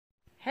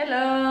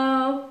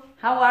Hello,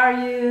 how are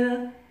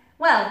you?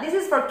 Well, this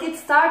is for Kids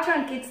Starter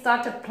and Kids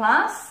Starter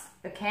Plus,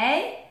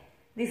 okay?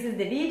 This is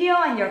the video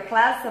and your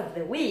class of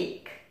the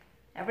week.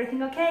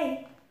 Everything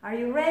okay? Are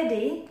you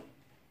ready?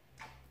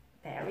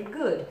 Very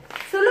good.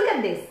 So look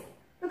at this.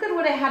 Look at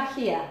what I have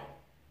here.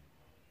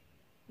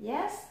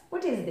 Yes?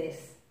 What is this?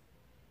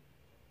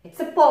 It's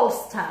a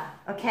poster,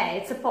 okay?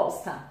 It's a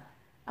poster.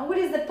 And what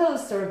is the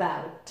poster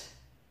about?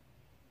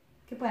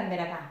 ¿Qué pueden ver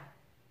acá?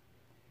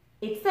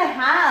 It's a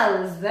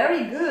house,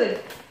 very good.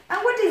 And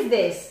what is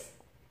this?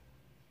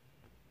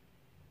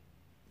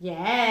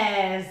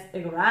 Yes,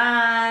 the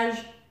garage,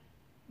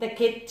 the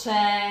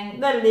kitchen,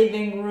 the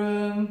living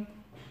room,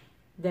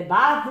 the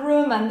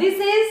bathroom, and this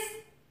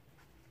is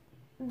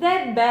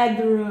the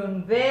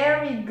bedroom.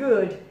 Very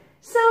good.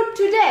 So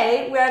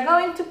today we are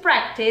going to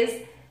practice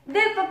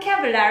the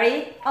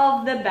vocabulary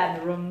of the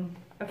bedroom.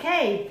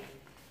 Okay?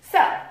 So,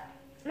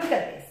 look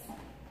at this.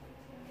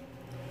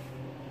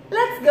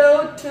 Let's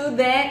go to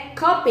the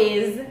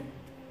copies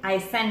I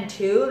sent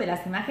you, de las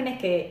imágenes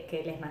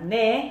que les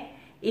mandé.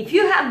 If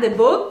you have the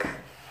book,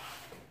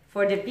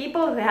 for the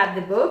people who have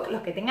the book,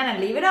 los que tengan el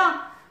libro,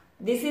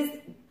 this is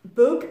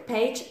book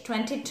page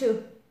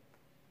 22.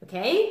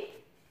 Okay?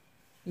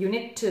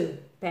 Unit 2,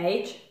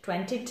 page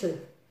 22.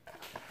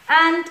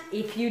 And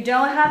if you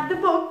don't have the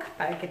book,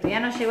 para el que todavía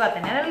no llegó a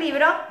tener el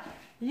libro,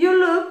 you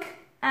look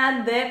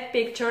at the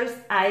pictures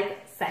I've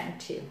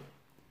sent you.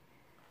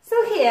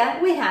 So here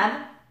we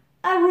have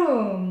a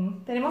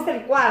room. Tenemos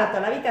el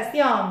cuarto, la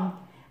habitación.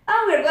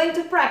 And we're going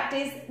to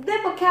practice the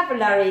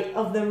vocabulary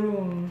of the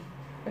room.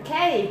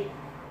 Okay?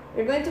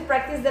 We're going to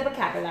practice the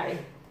vocabulary.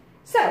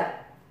 So,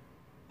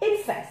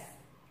 it says,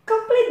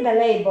 complete the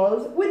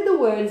labels with the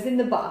words in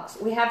the box.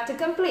 We have to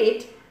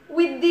complete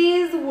with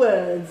these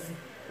words.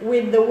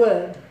 With the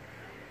word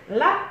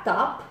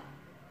laptop,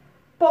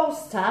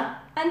 poster,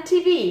 and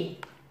TV.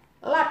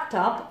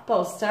 Laptop,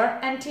 poster,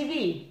 and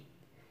TV.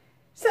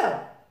 So,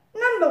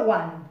 number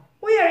 1.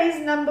 Where is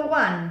number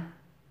 1?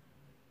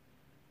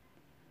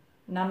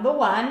 Number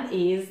 1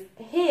 is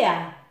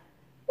here.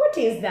 What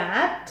is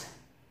that?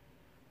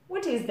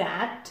 What is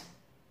that?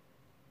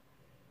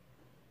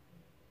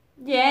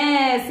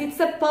 Yes, it's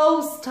a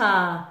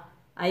poster.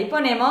 Ahí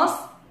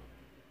ponemos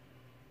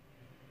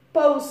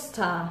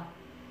poster.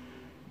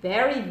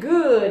 Very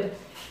good.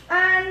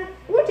 And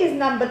what is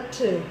number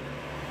 2?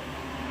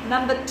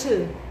 Number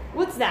 2.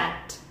 What's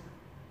that?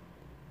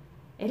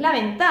 Es la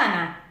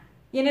ventana.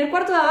 ¿Y en el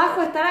cuarto de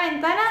abajo está la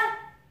ventana?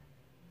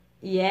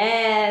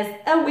 Yes,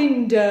 a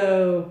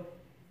window.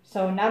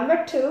 So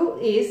number 2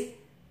 is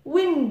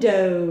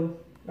window.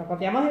 Lo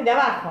copiamos desde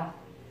abajo.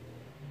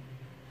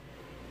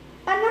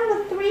 And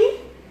number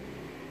 3?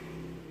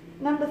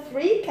 Number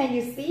 3, can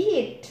you see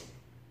it?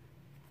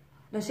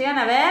 ¿Lo llegan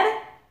a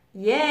ver?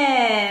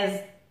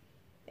 Yes.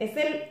 Es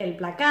el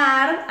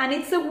placard and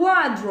it's a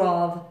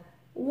wardrobe.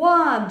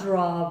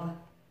 Wardrobe.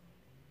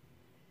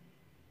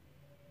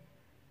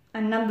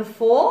 And number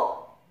 4?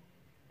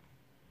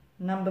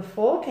 Number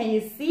 4, can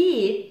you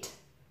see it?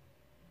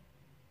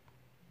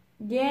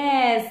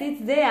 Yes,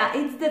 it's there.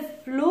 It's the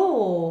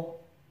floor.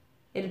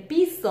 El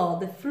piso,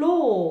 the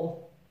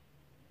floor.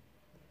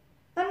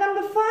 And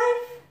number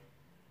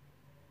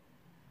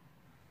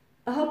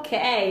 5?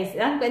 Okay, ¿se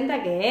dan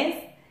cuenta que es?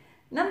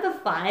 Number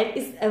 5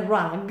 is a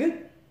rug.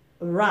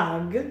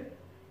 Rug.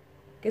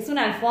 Que es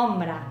una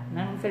alfombra.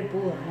 Un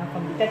felpudo, una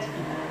alfombrita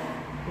chiquita.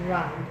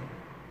 Rug.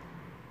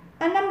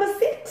 And number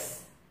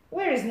 6?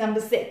 Where is number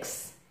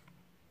 6?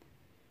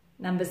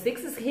 Number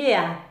 6 is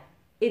here.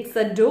 It's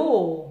a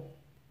door.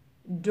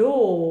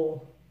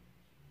 Door.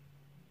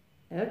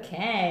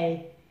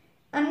 Okay.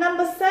 And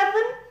number 7?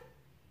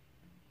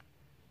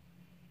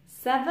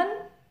 7?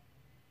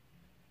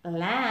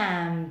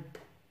 Lamp.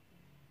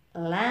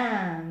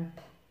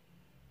 Lamp.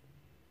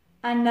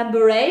 And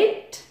number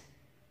 8?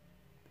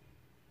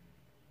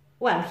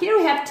 Well, here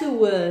we have 2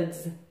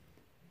 words.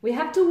 We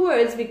have 2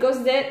 words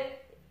because the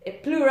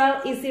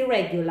plural is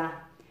irregular.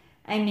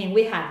 I mean,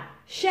 we have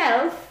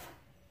shelf,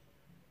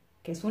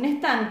 que es un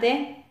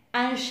estante,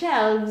 and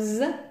shelves,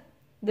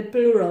 the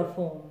plural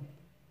form.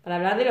 Para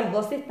hablar de los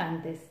dos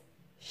estantes.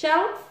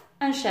 Shelf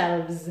and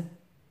shelves.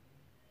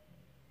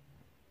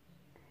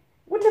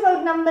 What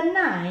about number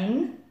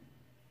 9?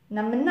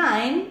 Number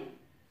 9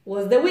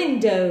 was the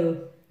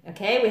window.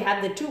 Okay, we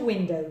have the 2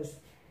 windows.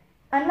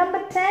 And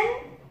number 10?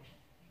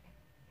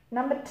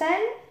 Number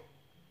 10?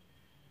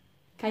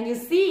 Can you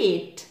see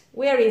it?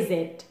 Where is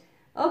it?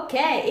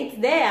 Okay,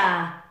 it's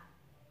there.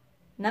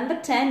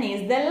 Number 10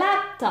 is the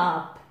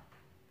laptop.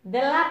 The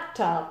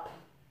laptop.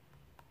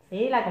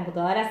 ¿Sí? La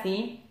computadora,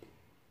 sí.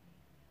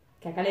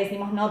 Que acá le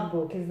decimos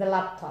notebook, is the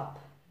laptop.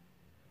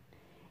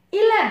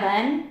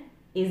 11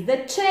 is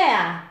the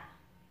chair.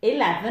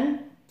 11,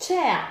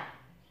 chair.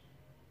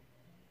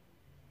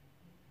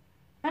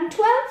 And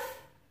 12?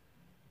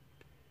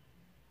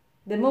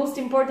 The most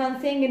important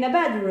thing in a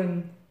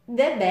bedroom,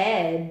 the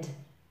bed.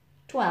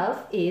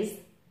 12 is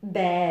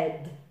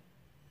bed.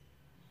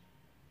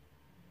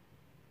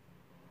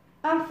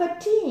 And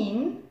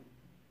 13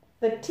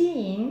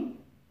 13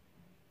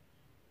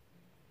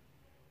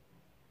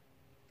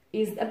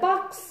 is a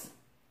box.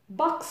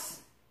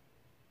 Box.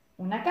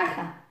 Una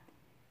caja.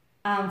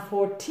 And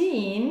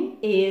 14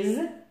 is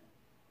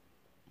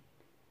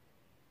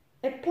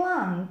a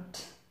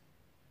plant.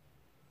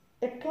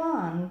 A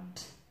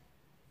plant.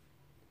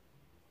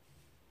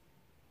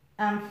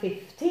 And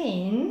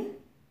 15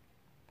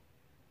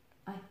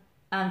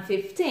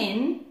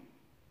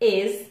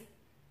 is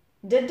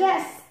the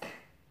desk.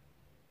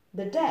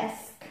 The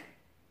desk.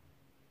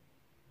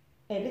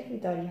 El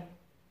escritorio.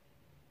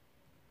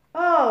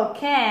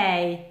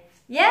 Okay.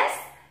 Yes?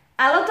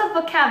 A lot of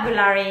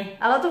vocabulary,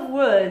 a lot of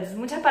words,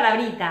 muchas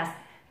palabritas,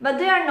 but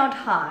they are not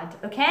hard,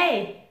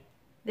 okay?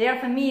 They are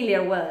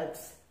familiar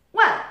words.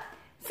 Well,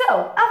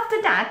 so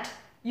after that,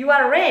 you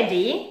are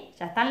ready,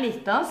 ya están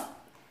listos,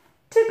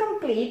 to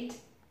complete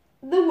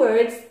the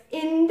words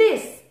in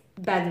this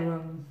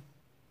bedroom,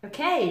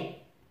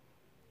 okay?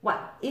 Well,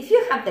 if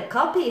you have the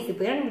copy, si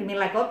pudieron imprimir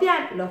la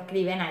copia, lo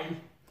escriben ahí.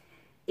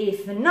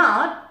 If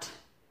not,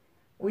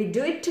 we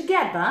do it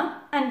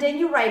together and then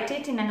you write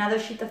it in another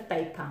sheet of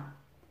paper.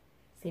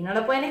 Si no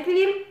lo pueden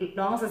escribir,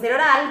 lo vamos a hacer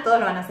oral, todos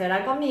lo van a hacer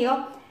oral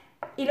conmigo,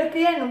 y lo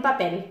escriben en un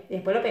papel, y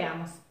después lo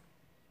pegamos.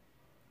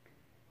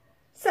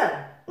 So,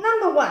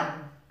 number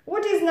 1.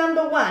 What is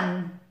number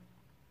 1?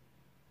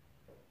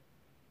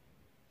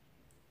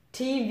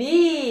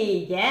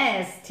 TV.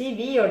 Yes,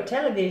 TV or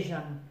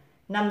television.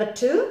 Number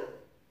 2?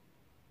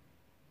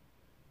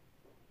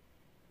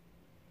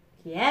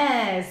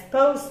 Yes,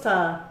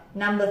 poster.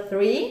 Number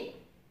 3?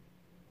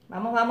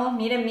 Vamos, vamos,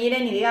 miren,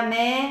 miren y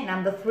díganme.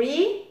 Number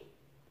 3?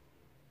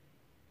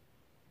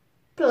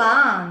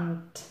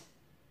 Plant.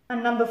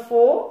 And number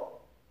 4?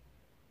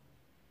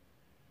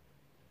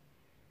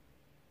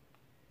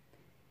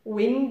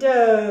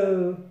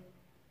 Window.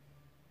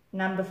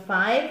 Number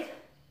 5?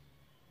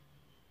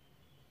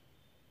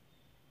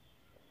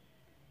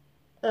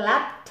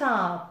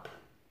 Laptop.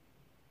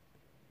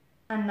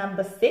 And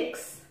number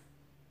 6?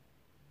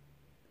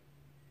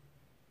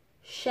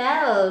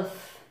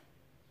 Shelf.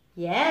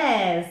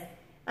 Yes.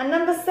 And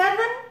number 7?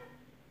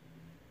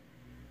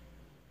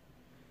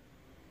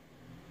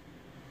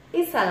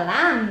 Is a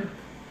lamp.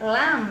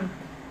 Lamp.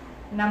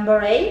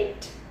 Number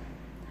 8?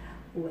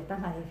 Esta es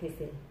más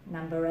difícil.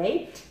 Number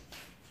 8?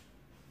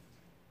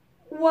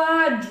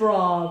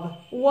 Wardrobe.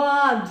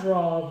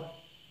 Wardrobe.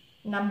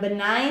 Number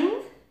 9?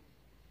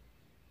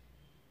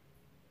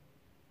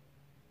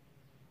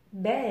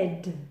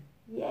 Bed.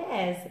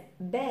 Yes,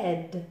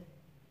 bed.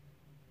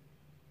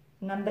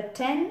 Number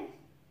 10?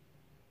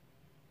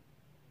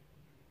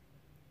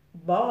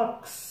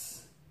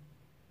 Box.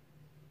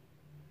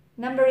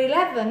 Number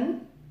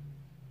 11?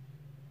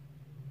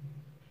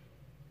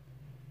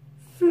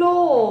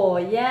 Floor.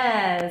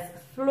 Yes,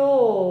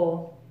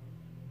 floor.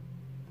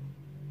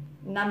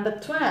 Number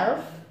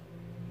 12?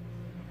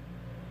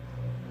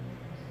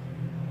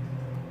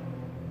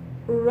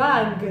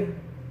 Rug.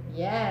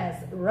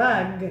 Yes,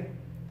 rug.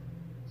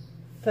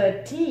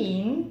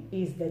 13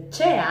 is the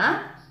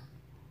chair.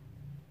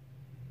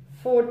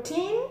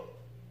 14?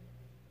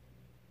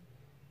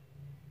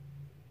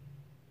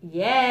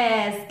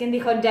 Yes, ¿quién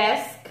dijo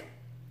desk?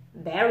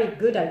 Very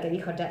good al que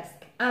dijo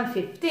desk. And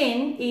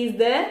 15 is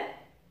the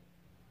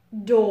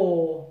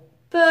door.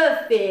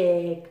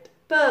 Perfect,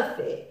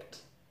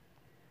 perfect.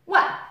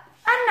 Well,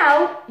 and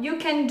now you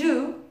can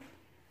do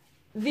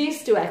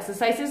these 2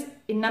 exercises.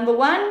 In number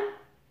 1,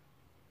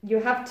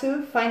 you have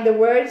to find the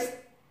words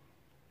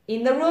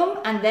in the room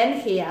and then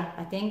here.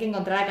 Las tienen que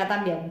encontrar acá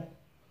también.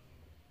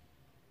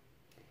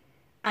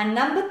 And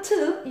number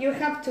 2, you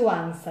have to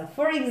answer.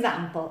 For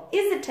example,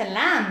 is it a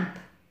lamp?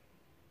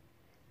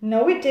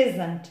 No, it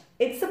isn't.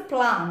 It's a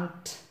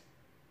plant.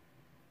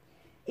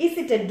 Is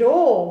it a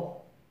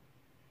door?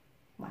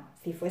 Bueno,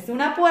 si fuese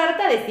una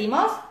puerta,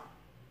 decimos,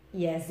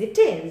 yes, it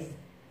is.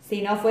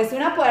 Si no fuese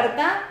una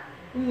puerta,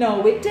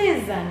 no, it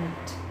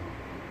isn't.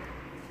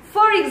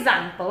 For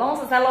example, vamos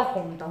a hacerlo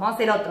juntos. Vamos a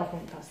hacer otro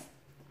juntos.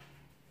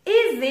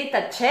 Is it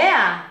a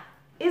chair?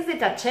 Is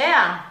it a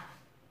chair?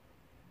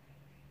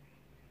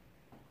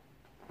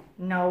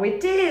 No,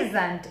 it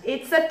isn't.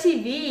 It's a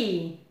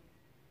TV.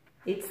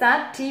 It's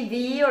a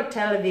TV or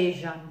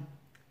television.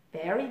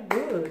 Very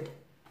good.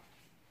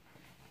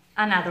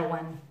 Another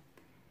one.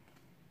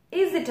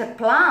 Is it a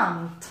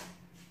plant?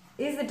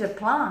 Is it a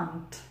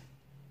plant?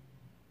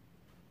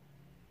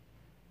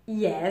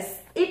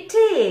 Yes, it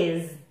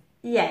is.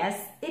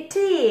 Yes, it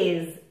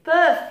is.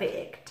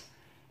 Perfect.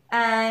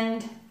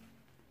 And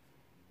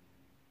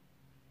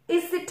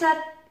is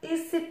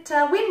it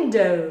a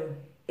window?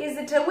 Is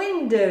it a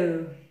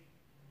window?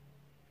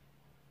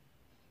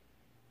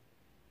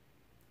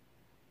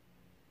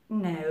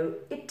 No,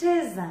 it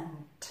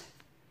isn't.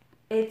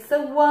 It's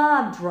a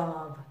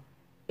wardrobe.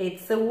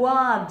 It's a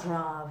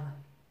wardrobe.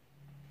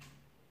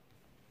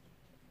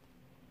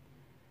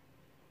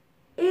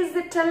 Is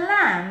it a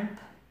lamp?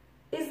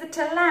 Is it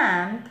a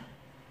lamp?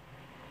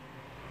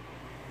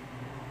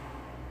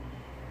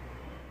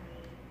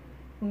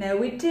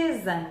 No, it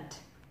isn't.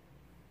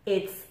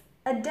 It's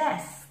a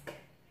desk.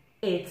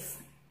 It's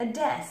a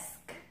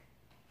desk.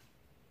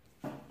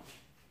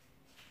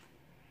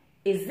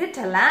 Is it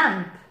a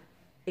lamp?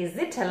 Is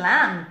it a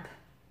lamp?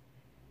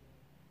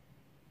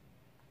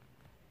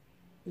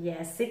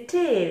 Yes, it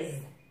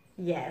is.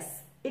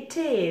 Yes, it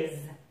is.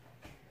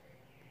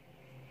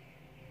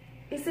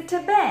 Is it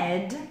a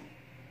bed?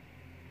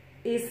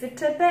 Is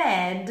it a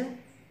bed?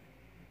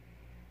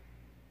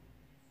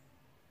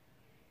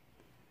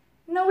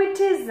 No, it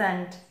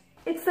isn't.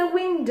 It's a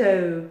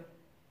window.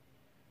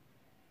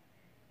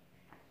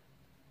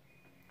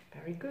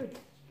 Very good.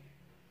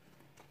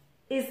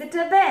 Is it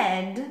a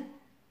bed?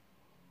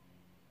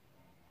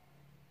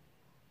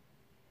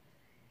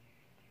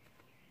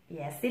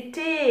 Yes, it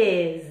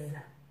is.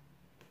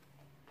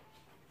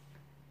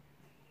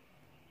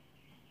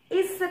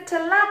 Is it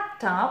a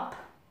laptop?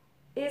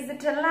 Is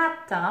it a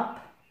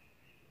laptop?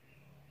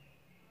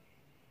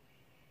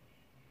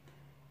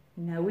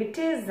 No, it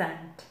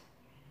isn't.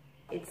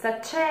 It's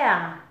a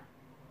chair.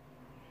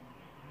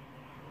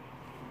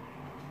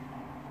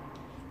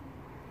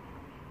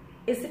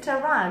 Is it a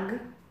rug?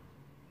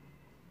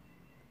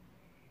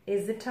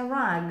 Is it a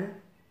rug?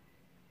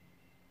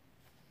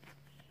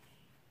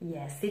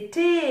 Yes, it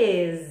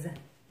is.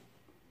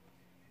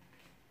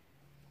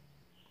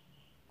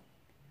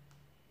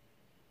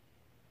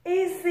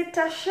 Is it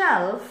a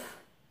shelf?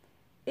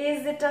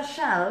 Is it a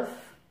shelf?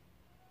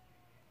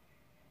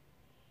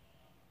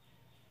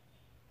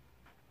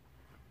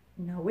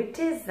 No, it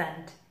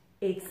isn't.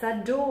 It's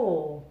a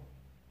door.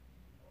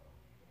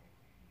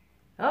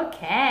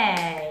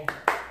 Okay,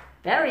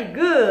 very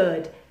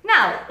good.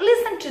 Now,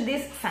 listen to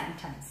this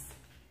sentence.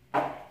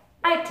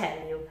 I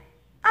tell you,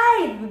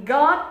 I've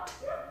got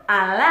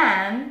a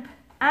lamp.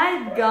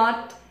 I've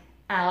got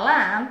a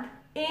lamp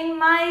in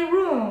my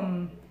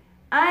room.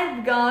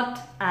 I've got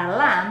a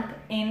lamp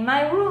in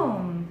my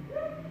room.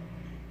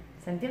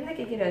 ¿Se entiende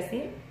qué quiero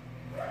decir?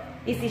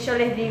 Y si yo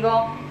les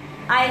digo,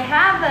 I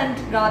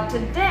haven't got a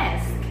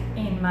desk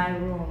in my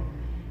room.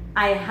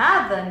 I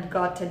haven't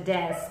got a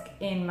desk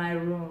in my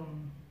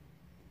room.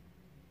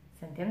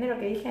 ¿Se entiende lo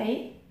que dije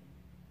ahí?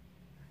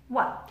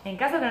 Bueno, en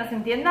caso que no se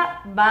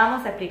entienda,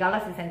 vamos a explicarlo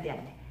si se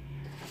entiende.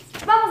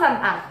 Vamos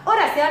a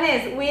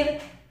oraciones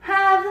with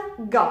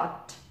have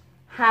got.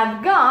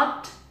 Have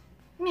got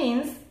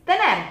means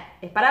tener.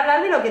 Es para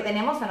hablar de lo que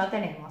tenemos o no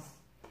tenemos.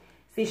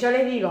 Si yo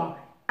les digo,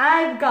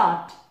 I've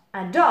got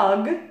a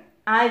dog,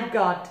 I've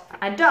got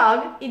a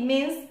dog, it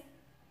means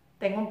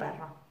tengo un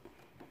perro.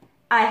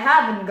 I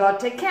haven't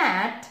got a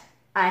cat,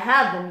 I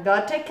haven't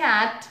got a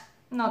cat,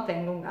 no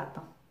tengo un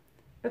gato.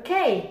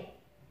 Ok.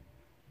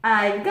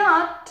 I've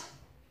got,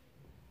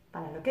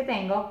 para lo que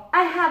tengo,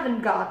 I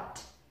haven't got,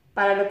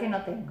 para lo que no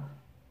tengo.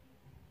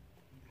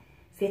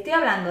 Si estoy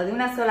hablando de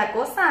una sola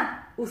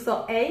cosa,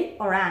 uso a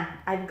or an.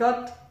 I've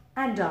got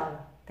a dog.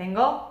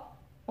 Tengo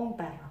un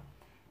perro.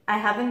 I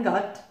haven't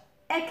got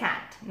a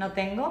cat. No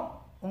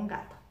tengo un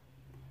gato.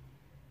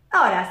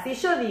 Ahora, si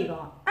yo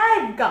digo,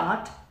 I've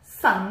got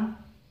some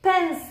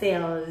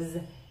pencils.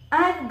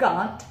 I've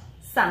got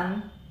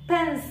some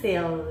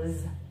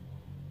pencils.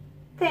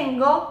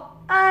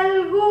 Tengo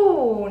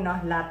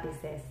algunos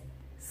lápices.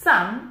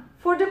 Some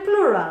for the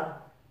plural.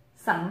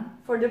 Some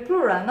for the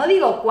plural. No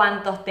digo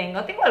cuántos tengo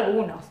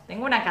algunos.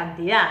 Tengo una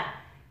cantidad.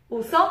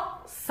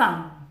 Uso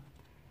some.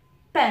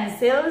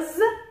 Pencils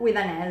with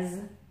an S.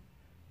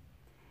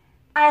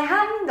 I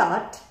haven't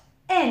got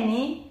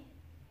any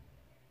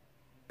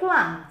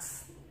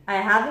plants. I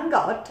haven't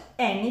got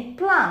any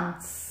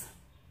plants.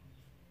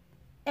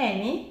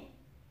 Any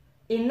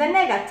in the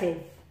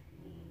negative.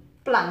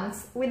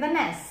 Plants with an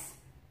S.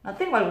 No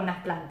tengo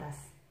algunas plantas.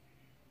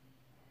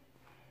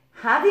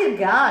 Have you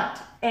got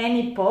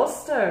any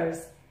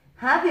posters?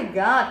 Have you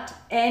got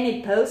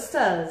any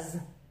posters?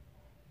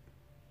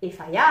 If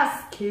I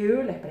ask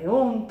you, les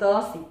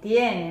pregunto si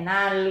tienen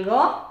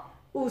algo,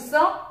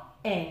 uso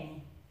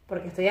any,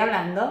 porque estoy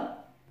hablando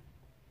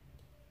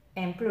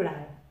en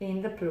plural,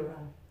 in the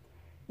plural.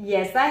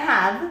 Yes, I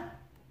have.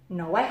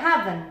 No, I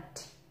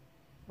haven't.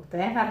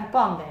 Ustedes me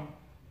responden.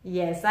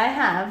 Yes, I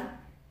have.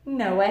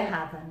 No, I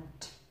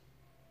haven't.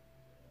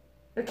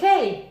 Ok,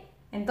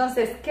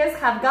 entonces, ¿qué es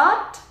have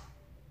got?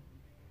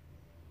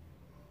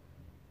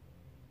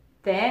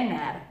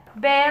 Tener.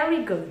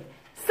 Very good.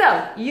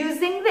 So,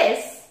 using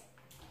this,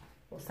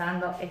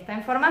 usando esta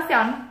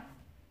información,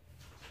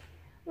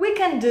 we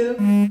can do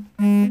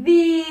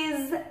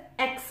these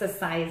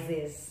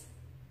exercises.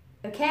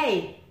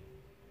 Okay?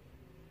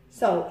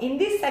 So, in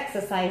these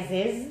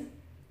exercises,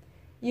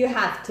 you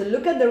have to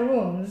look at the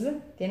rooms.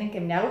 Tienen que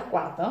mirar los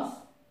cuartos.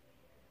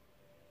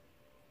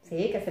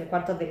 Sí, que es el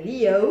cuarto de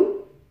Leo.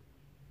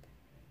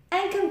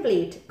 And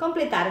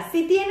completar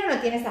si tiene o no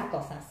tiene esas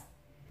cosas.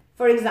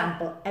 For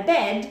example, a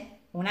bed,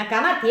 una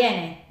cama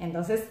tiene.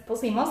 Entonces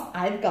pusimos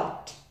I've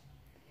got.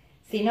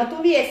 Si no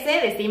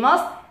tuviese, decimos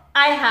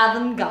I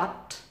haven't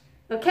got.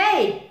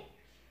 Okay?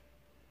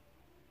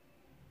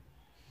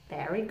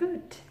 Very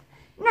good.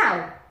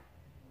 Now,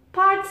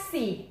 part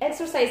C,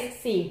 exercise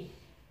C.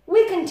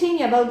 We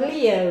continue about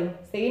Leo.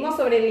 Seguimos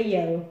sobre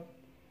Leo.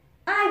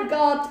 I've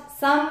got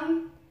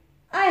some,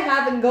 I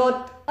haven't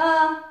got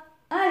a,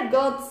 I've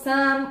got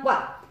some,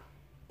 well,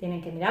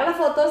 Tienen que mirar las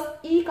fotos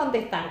y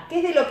contestar. ¿Qué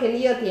es de lo que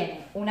Leo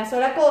tiene? Una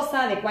sola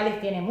cosa, de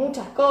cuáles tiene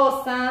muchas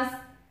cosas.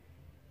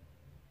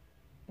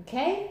 ¿Ok?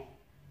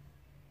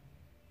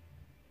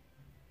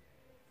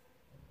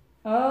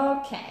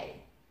 Ok.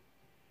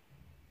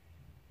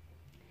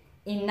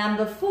 In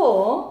number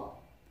four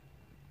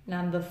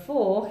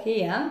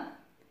here,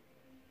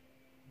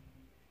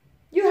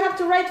 you have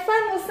to write 5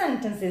 more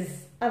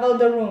sentences about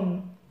the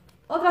room.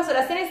 Otras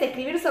oraciones,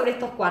 escribir sobre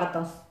estos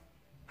cuartos.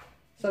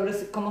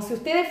 Como si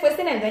ustedes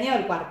fuesen el dueño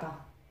del cuarto.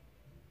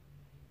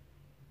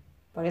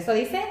 Por eso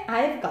dice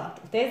I've got.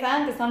 Ustedes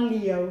saben que son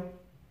Leo.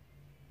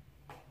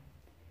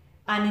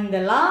 And in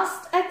the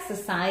last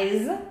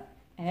exercise,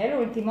 en el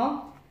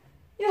último,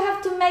 you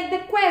have to make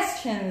the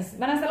questions.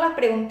 Van a hacer las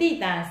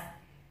preguntitas.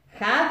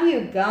 Have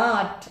you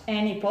got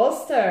any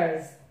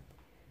posters?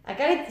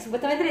 Acá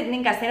supuestamente le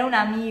tienen que hacer a un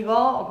amigo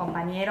o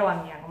compañero o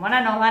amiga. Como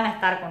ahora no van a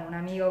estar con un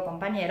amigo o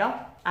compañero,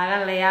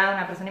 háganle a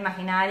una persona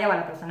imaginaria o a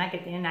la persona que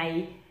tienen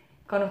ahí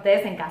con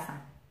ustedes en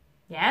casa.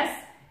 Yes?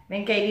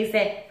 Ven que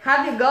dice,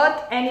 have you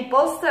got any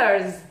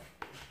posters?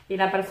 Y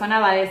la persona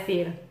va a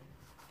decir,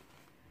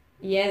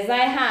 yes,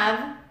 I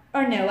have,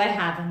 or no, I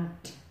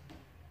haven't.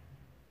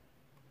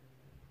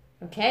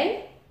 ¿Ok?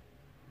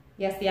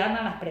 Y así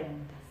arman las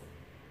preguntas.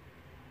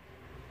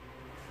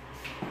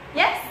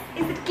 Yes?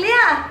 Is it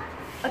clear?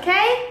 ¿Ok?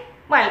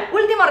 Bueno,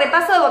 último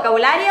repaso de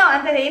vocabulario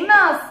antes de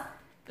irnos.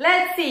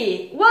 Let's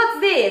see.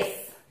 What's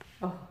this?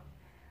 Oh.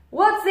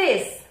 What's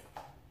this?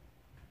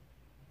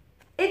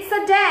 It's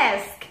a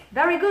desk.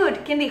 Very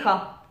good. ¿Quién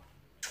dijo?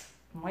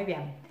 Muy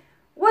bien.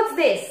 What's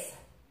this?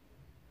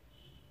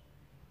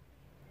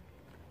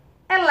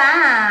 A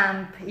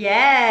lamp.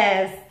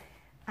 Yes.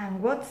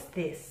 And what's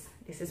this?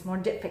 This is more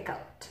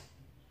difficult.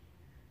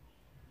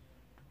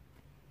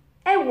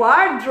 A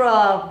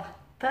wardrobe.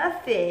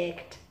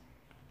 Perfect.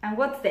 And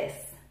what's this?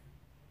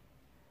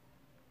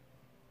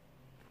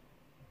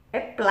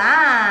 A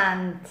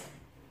plant.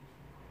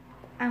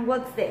 And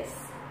what's this?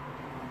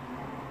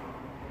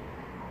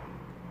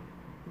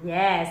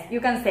 Yes, you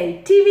can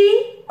say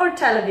TV or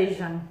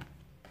television.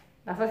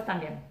 Las dos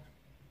también.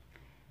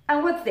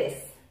 And what's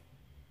this?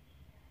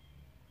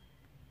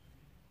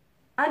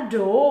 A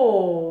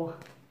door.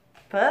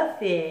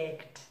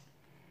 Perfect.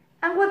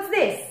 And what's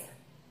this?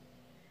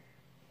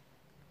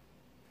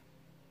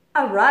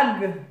 A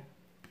rug.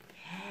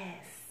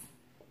 Yes.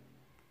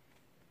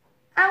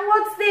 And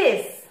what's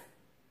this?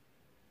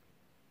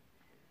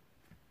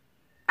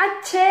 A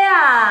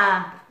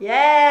chair.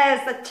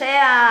 Yes, a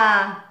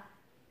chair.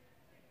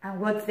 And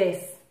what's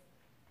this?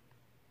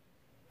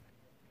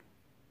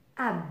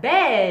 A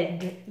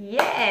bed.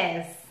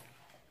 Yes.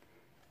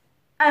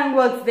 And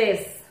what's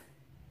this?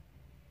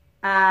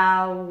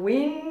 A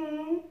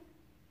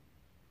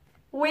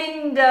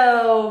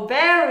window.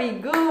 Very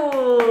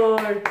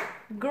good.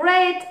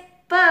 Great.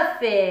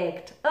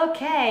 Perfect.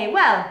 Okay,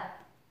 well,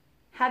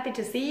 happy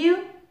to see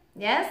you.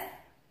 Yes?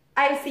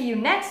 I'll see you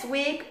next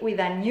week with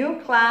a new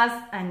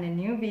class and a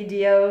new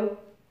video.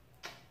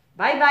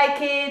 Bye-bye,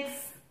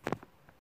 kids.